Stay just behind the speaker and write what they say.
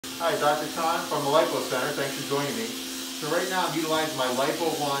Hi, Dr. Khan from the Lipo Center. Thanks for joining me. So right now I'm utilizing my Lipo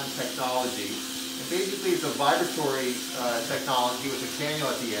One technology. And basically it's a vibratory technology with a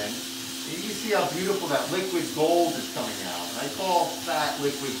cannula at the end. And you can see how beautiful that liquid gold is coming out. And I call fat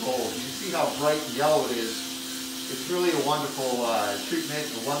liquid gold. You can see how bright and yellow it is. It's really a wonderful treatment,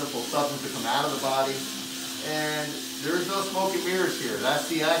 a wonderful substance to come out of the body. And there is no smoke and mirrors here. That's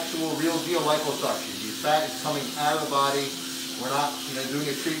the actual real deal liposuction. The fat is coming out of the body. We're not doing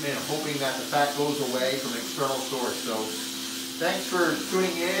a treatment and hoping that the fat goes away from an external source. So thanks for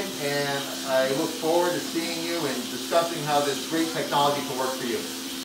tuning in, and I look forward to seeing you and discussing how this great technology can work for you.